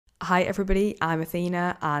Hi everybody, I'm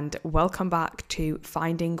Athena and welcome back to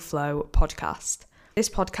Finding Flow podcast. This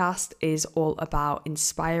podcast is all about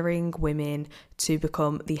inspiring women to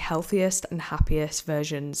become the healthiest and happiest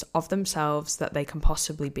versions of themselves that they can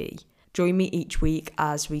possibly be. Join me each week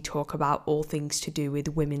as we talk about all things to do with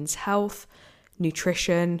women's health,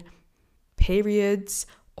 nutrition, periods,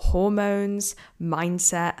 hormones,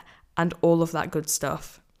 mindset, and all of that good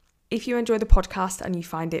stuff. If you enjoy the podcast and you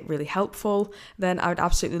find it really helpful, then I would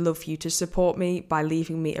absolutely love for you to support me by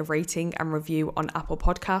leaving me a rating and review on Apple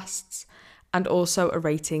Podcasts and also a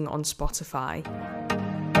rating on Spotify.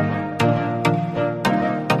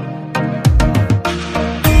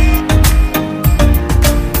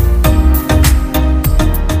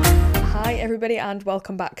 Hi everybody and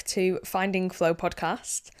welcome back to Finding Flow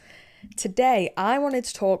podcast. Today I wanted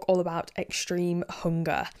to talk all about extreme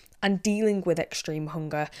hunger and dealing with extreme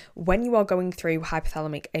hunger when you are going through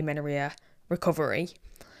hypothalamic amenorrhea recovery,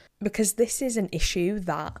 because this is an issue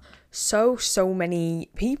that so many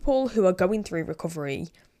people who are going through recovery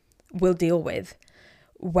will deal with,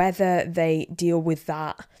 whether they deal with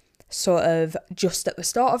that sort of just at the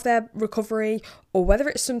start of their recovery or whether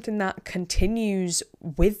it's something that continues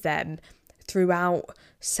with them throughout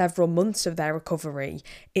several months of their recovery.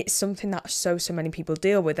 It's something that so many people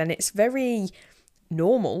deal with, and it's very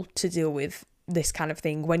normal to deal with this kind of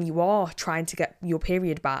thing when you are trying to get your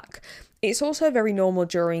period back. It's also very normal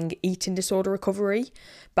during eating disorder recovery,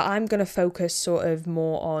 but I'm going to focus sort of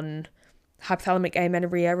more on hypothalamic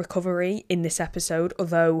amenorrhea recovery in this episode,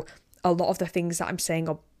 although a lot of the things that I'm saying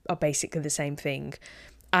are basically the same thing.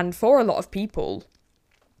 And for a lot of people,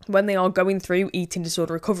 when they are going through eating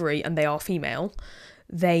disorder recovery and they are female,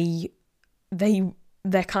 they're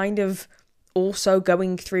kind of also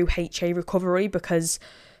going through HA recovery, because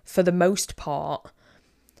for the most part,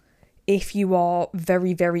 if you are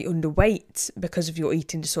very underweight because of your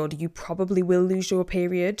eating disorder, you probably will lose your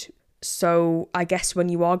period. So I guess when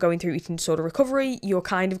you are going through eating disorder recovery, you're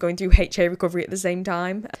kind of going through HA recovery at the same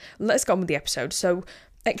time. Let's get on with the episode. So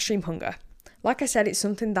extreme hunger. Like I said, it's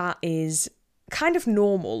something that is kind of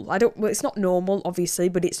normal. It's not normal obviously,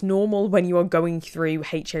 but it's normal when you are going through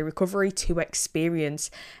HA recovery to experience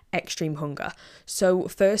extreme hunger. So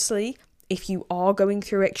firstly, if you are going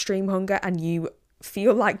through extreme hunger and you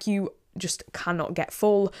feel like you just cannot get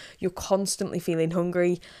full, you're constantly feeling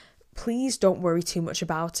hungry, please don't worry too much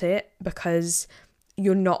about it, because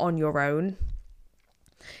you're not on your own.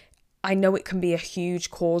 I know it can be a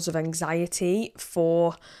huge cause of anxiety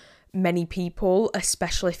for many people,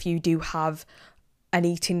 especially if you do have an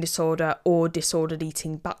eating disorder or disordered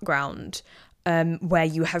eating background, where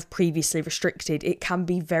you have previously restricted. It can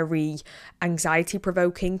be very anxiety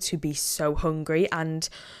provoking to be so hungry and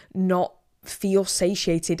not feel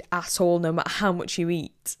satiated at all, no matter how much you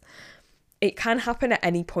eat. It can happen at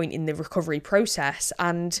any point in the recovery process,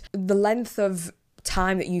 and the length of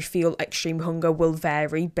time that you feel extreme hunger will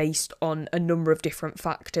vary based on a number of different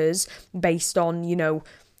factors, based on,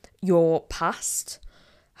 your past,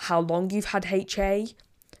 how long you've had HA,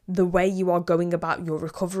 the way you are going about your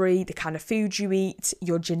recovery, the kind of food you eat,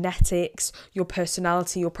 your genetics, your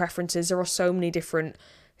personality, your preferences. There are so many different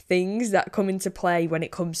things that come into play when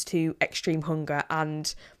it comes to extreme hunger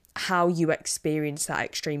and how you experience that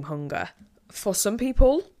extreme hunger. For some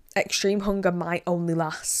people, extreme hunger might only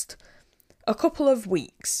last a couple of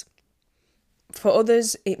weeks. For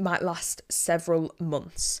others, it might last several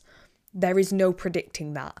months. There is no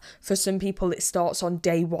predicting that. For some people, it starts on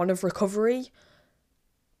day one of recovery.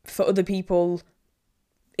 For other people,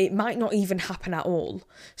 it might not even happen at all.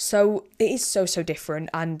 So it is so different,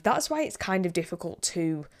 and that's why it's kind of difficult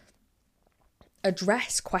to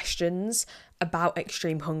address questions about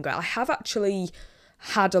extreme hunger. I have actually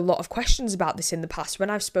had a lot of questions about this in the past when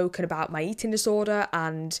I've spoken about my eating disorder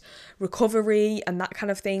and recovery and that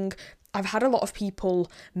kind of thing. I've had a lot of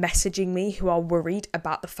people messaging me who are worried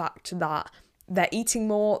about the fact that they're eating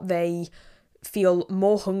more, they feel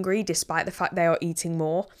more hungry despite the fact they are eating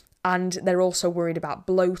more, and they're also worried about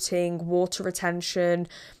bloating, water retention,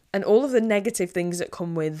 and all of the negative things that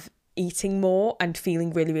come with eating more and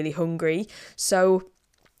feeling really hungry. So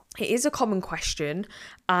it is a common question,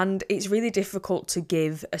 and it's really difficult to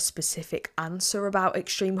give a specific answer about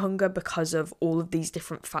extreme hunger because of all of these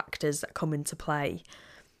different factors that come into play.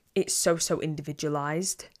 It's so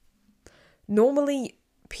individualized. Normally,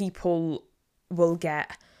 people will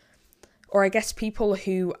get, or I guess people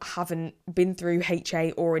who haven't been through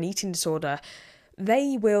HA or an eating disorder,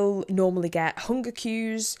 they will normally get hunger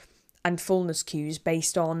cues and fullness cues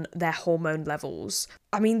based on their hormone levels.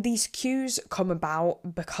 I mean, these cues come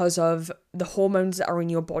about because of the hormones that are in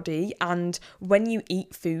your body, and when you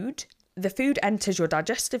eat food, the food enters your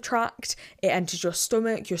digestive tract, it enters your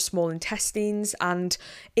stomach, your small intestines, and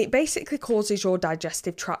it basically causes your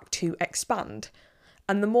digestive tract to expand.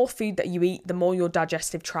 And the more food that you eat, the more your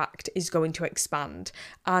digestive tract is going to expand.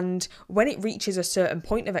 And when it reaches a certain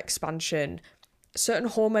point of expansion, certain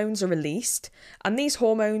hormones are released, and these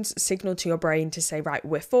hormones signal to your brain to say, right,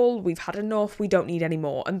 we're full, we've had enough, we don't need any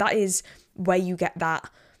more. And that is where you get that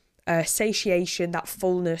satiation, that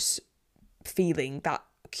fullness feeling, that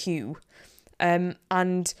cue.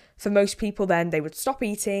 And for most people then they would stop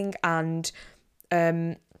eating, and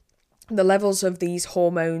the levels of these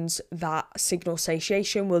hormones that signal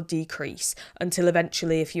satiation will decrease until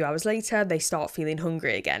eventually a few hours later they start feeling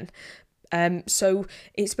hungry again. So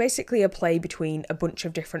it's basically a play between a bunch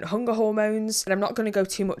of different hunger hormones, and I'm not going to go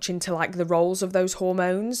too much into like the roles of those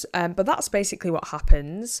hormones, but that's basically what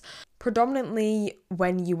happens. Predominantly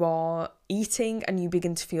when you are eating and you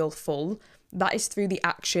begin to feel full, that is through the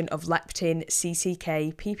action of leptin,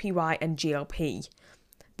 CCK, PPY and GLP.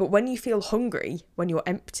 But when you feel hungry, when you're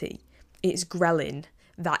empty, it's ghrelin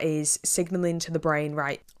that is signalling to the brain,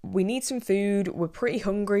 right, we need some food, we're pretty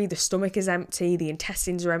hungry, the stomach is empty, the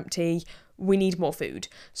intestines are empty, we need more food.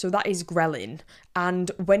 So that is ghrelin.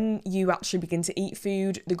 And when you actually begin to eat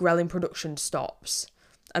food, the ghrelin production stops.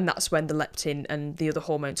 And that's when the leptin and the other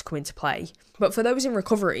hormones come into play. But for those in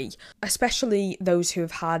recovery, especially those who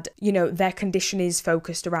have had, their condition is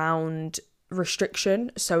focused around restriction.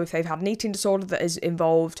 So if they've had an eating disorder that has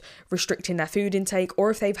involved restricting their food intake, or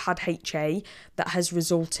if they've had HA that has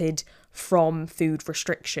resulted from food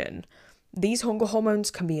restriction, these hunger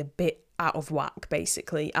hormones can be a bit out of whack,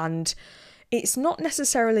 basically. And it's not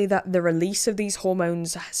necessarily that the release of these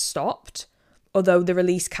hormones has stopped, although the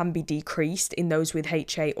release can be decreased in those with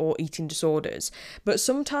HA or eating disorders. But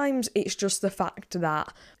sometimes it's just the fact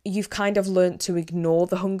that you've kind of learnt to ignore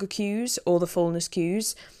the hunger cues or the fullness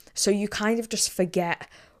cues. So you kind of just forget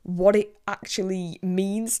what it actually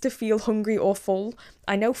means to feel hungry or full.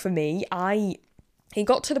 I know for me, it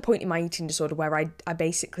got to the point in my eating disorder where I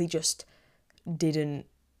basically just didn't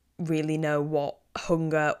really know what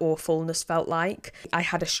hunger or fullness felt like. I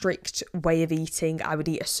had a strict way of eating. I would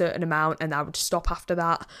eat a certain amount and I would stop after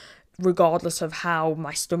that, regardless of how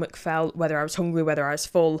my stomach felt, whether I was hungry, whether I was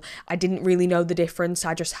full. I didn't really know the difference.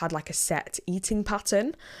 I just had like a set eating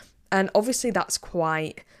pattern. And obviously that's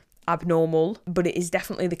quite abnormal, but it is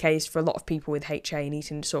definitely the case for a lot of people with HA and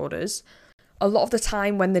eating disorders. A lot of the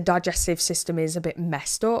time when the digestive system is a bit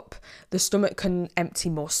messed up, the stomach can empty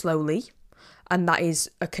more slowly, and that is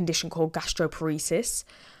a condition called gastroparesis.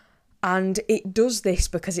 And it does this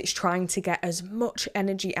because it's trying to get as much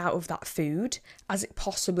energy out of that food as it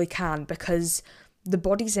possibly can, because the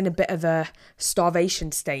body's in a bit of a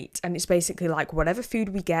starvation state, and it's basically like whatever food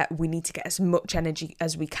we get, we need to get as much energy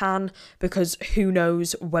as we can, because who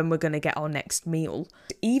knows when we're going to get our next meal.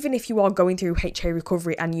 Even if you are going through HA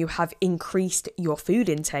recovery and you have increased your food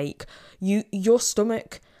intake, your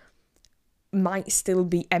stomach might still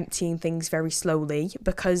be emptying things very slowly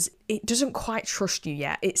because it doesn't quite trust you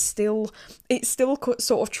yet. It's still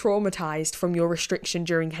sort of traumatized from your restriction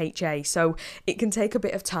during HA, so it can take a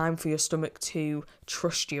bit of time for your stomach to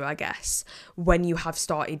trust you, I guess, when you have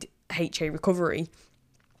started HA recovery.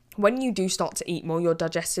 When you do start to eat more, your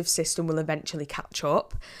digestive system will eventually catch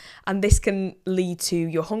up, and this can lead to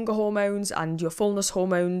your hunger hormones and your fullness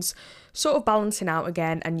hormones sort of balancing out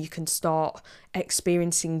again, and you can start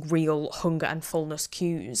experiencing real hunger and fullness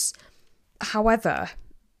cues. However,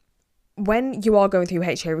 when you are going through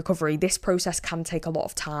HA recovery, this process can take a lot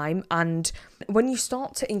of time, and when you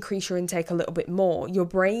start to increase your intake a little bit more, your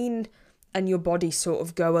brain and your body sort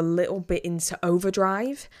of go a little bit into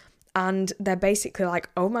overdrive. And they're basically like,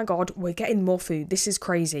 oh my God, we're getting more food. This is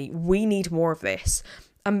crazy. We need more of this.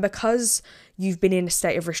 And because you've been in a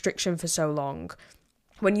state of restriction for so long,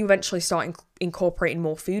 when you eventually start incorporating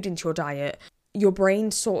more food into your diet, your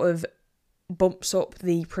brain sort of bumps up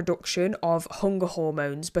the production of hunger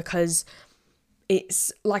hormones, because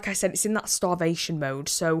it's, like I said, it's in that starvation mode.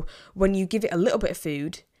 So when you give it a little bit of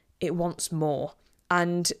food, it wants more.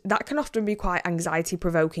 And that can often be quite anxiety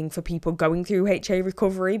provoking for people going through HA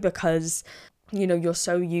recovery, because, you're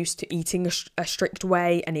so used to eating a strict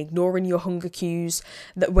way and ignoring your hunger cues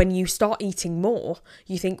that when you start eating more,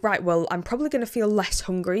 you think, right, well, I'm probably going to feel less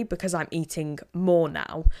hungry because I'm eating more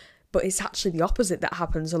now. But it's actually the opposite that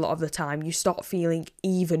happens a lot of the time. You start feeling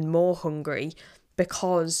even more hungry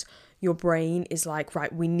because your brain is like,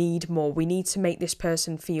 right, we need more. We need to make this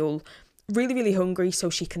person feel really, really hungry so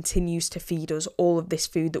she continues to feed us all of this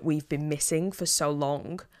food that we've been missing for so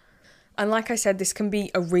long. And like I said, this can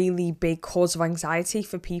be a really big cause of anxiety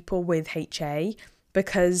for people with HA,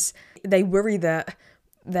 because they worry that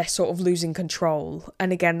they're sort of losing control.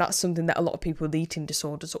 And again, that's something that a lot of people with eating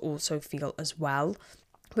disorders also feel as well.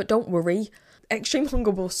 But don't worry, extreme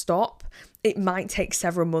hunger will stop. It might take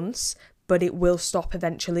several months, but it will stop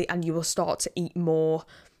eventually, and you will start to eat more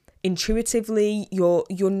intuitively. You're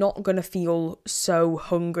not going to feel so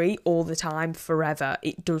hungry all the time forever.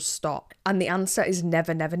 It does stop. And the answer is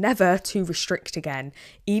never, never, never to restrict again.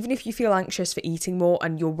 Even if you feel anxious for eating more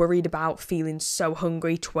and you're worried about feeling so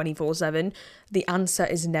hungry 24/7, the answer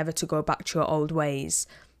is never to go back to your old ways,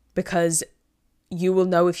 because you will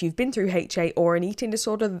know if you've been through HA or an eating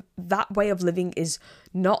disorder, that way of living is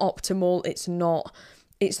not optimal. It's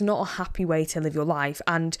not a happy way to live your life.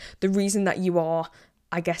 And the reason that you are,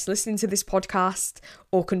 I guess, listening to this podcast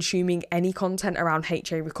or consuming any content around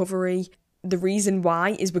HA recovery, the reason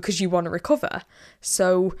why is because you want to recover.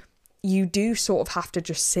 So you do sort of have to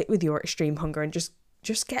just sit with your extreme hunger and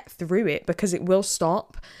just get through it, because it will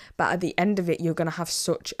stop. But at the end of it, you're going to have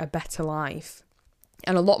such a better life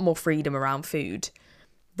and a lot more freedom around food.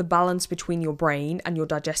 The balance between your brain and your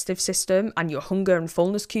digestive system and your hunger and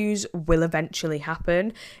fullness cues will eventually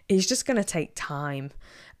happen. It's just going to take time.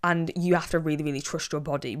 And you have to really, really trust your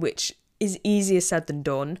body, which is easier said than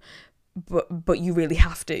done, but you really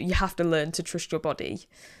have to. You have to learn to trust your body.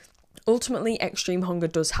 Ultimately, extreme hunger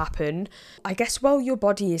does happen, I guess, while your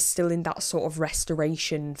body is still in that sort of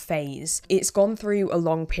restoration phase. It's gone through a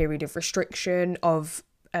long period of restriction, of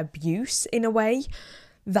abuse in a way,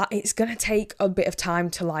 that it's going to take a bit of time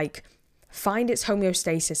to find its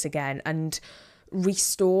homeostasis again and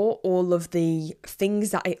restore all of the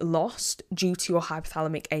things that it lost due to your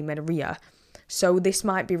hypothalamic amenorrhea. So this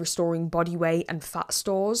might be restoring body weight and fat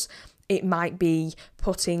stores. It might be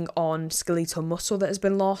putting on skeletal muscle that has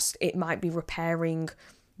been lost. It might be repairing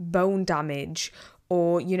bone damage,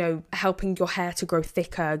 or, helping your hair to grow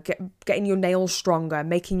thicker, getting your nails stronger,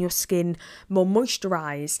 making your skin more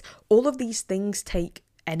moisturized. All of these things take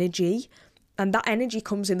energy, and that energy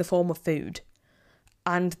comes in the form of food.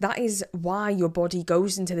 And that is why your body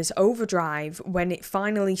goes into this overdrive when it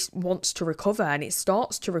finally wants to recover, and it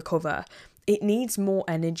starts to recover. It needs more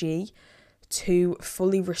energy to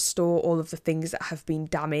fully restore all of the things that have been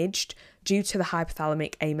damaged due to the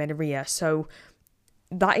hypothalamic amenorrhea. So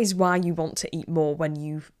that is why you want to eat more when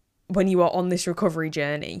you are on this recovery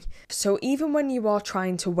journey. So even when you are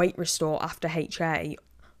trying to weight restore after HA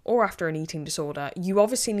or after an eating disorder, you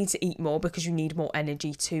obviously need to eat more because you need more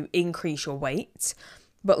energy to increase your weight.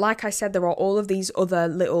 But like I said, there are all of these other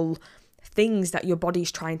little things that your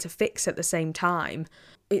body's trying to fix at the same time.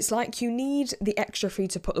 It's like you need the extra food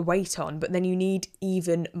to put the weight on, but then you need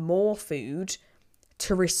even more food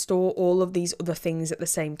to restore all of these other things at the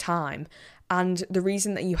same time. And the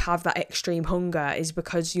reason that you have that extreme hunger is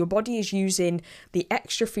because your body is using the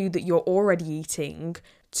extra food that you're already eating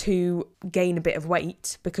to gain a bit of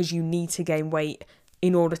weight, because you need to gain weight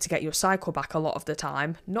in order to get your cycle back a lot of the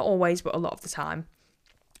time. Not always, but a lot of the time.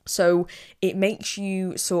 So it makes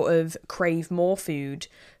you sort of crave more food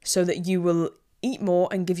so that you will eat more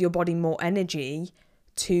and give your body more energy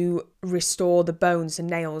to restore the bones, the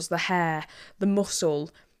nails, the hair, the muscle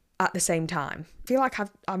at the same time. I feel like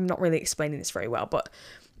I'm not really explaining this very well, but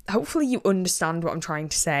hopefully you understand what I'm trying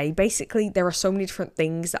to say. Basically, there are so many different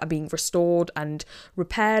things that are being restored and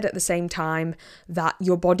repaired at the same time that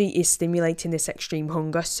your body is stimulating this extreme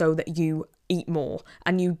hunger so that you eat more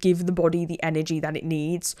and you give the body the energy that it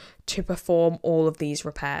needs to perform all of these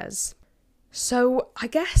repairs. So I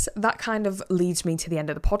guess that kind of leads me to the end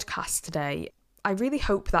of the podcast today. I really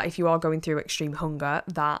hope that if you are going through extreme hunger,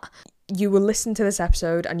 that you will listen to this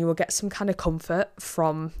episode and you will get some kind of comfort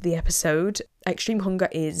from the episode. Extreme hunger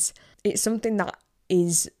it's something that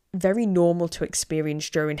is very normal to experience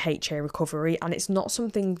during HA recovery, and it's not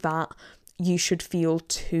something that you should feel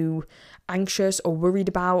too anxious or worried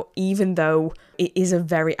about, even though it is a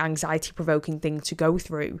very anxiety-provoking thing to go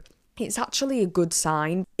through. It's actually a good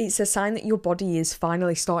sign. It's a sign that your body is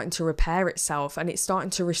finally starting to repair itself and it's starting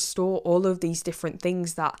to restore all of these different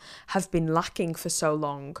things that have been lacking for so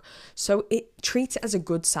long. So treat it as a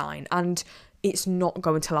good sign, and it's not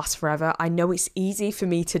going to last forever. I know it's easy for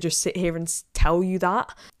me to just sit here and tell you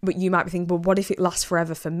that, but you might be thinking, well, what if it lasts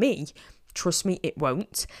forever for me? Trust me, it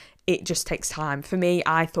won't. It just takes time. For me,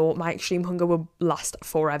 I thought my extreme hunger would last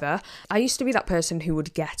forever. I used to be that person who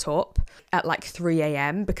would get up at like 3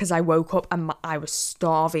 a.m. because I woke up and I was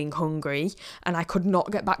starving hungry and I could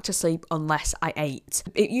not get back to sleep unless I ate.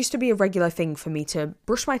 It used to be a regular thing for me to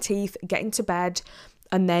brush my teeth, get into bed,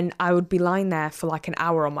 and then I would be lying there for like an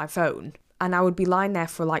hour on my phone. And I would be lying there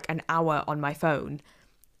for like an hour on my phone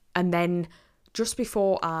and then just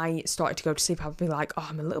before I started to go to sleep, I would be like, oh,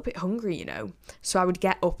 I'm a little bit hungry, you know. So I would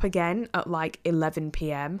get up again at like 11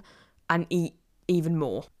 p.m. and eat even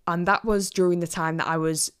more. And that was during the time that I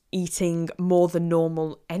was eating more than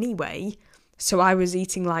normal anyway. So I was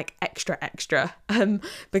eating like extra,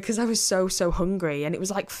 because I was so hungry, and it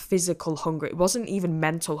was like physical hunger. It wasn't even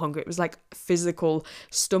mental hunger. It was like physical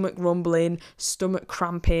stomach rumbling, stomach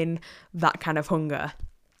cramping, that kind of hunger.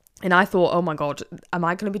 And I thought, oh my God, am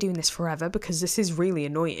I going to be doing this forever? Because this is really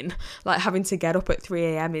annoying. Like having to get up at 3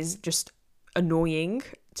 a.m. is just annoying,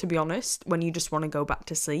 to be honest, when you just want to go back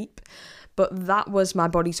to sleep. But that was my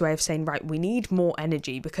body's way of saying, right, we need more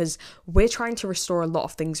energy because we're trying to restore a lot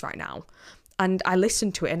of things right now. And I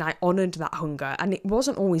listened to it and I honoured that hunger, and it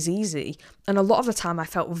wasn't always easy. And a lot of the time I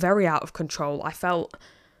felt very out of control. I felt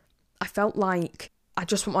like I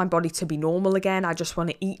just want my body to be normal again. I just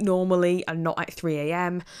want to eat normally and not at 3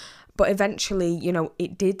 a.m. But eventually, you know,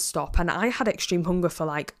 it did stop, and I had extreme hunger for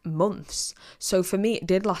like months. So for me, it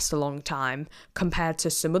did last a long time compared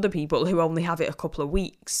to some other people who only have it a couple of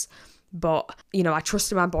weeks. But, you know, I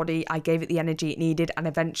trusted my body, I gave it the energy it needed, and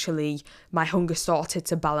eventually my hunger started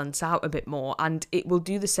to balance out a bit more. And it will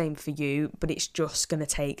do the same for you, but it's just going to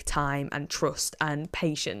take time and trust and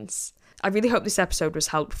patience. I really hope this episode was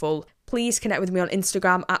helpful. Please connect with me on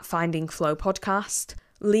Instagram at Finding Flow Podcast.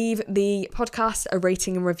 Leave the podcast a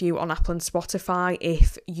rating and review on Apple and Spotify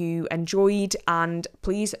if you enjoyed, and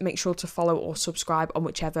please make sure to follow or subscribe on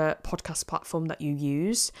whichever podcast platform that you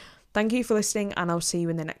use. Thank you for listening, and I'll see you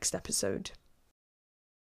in the next episode.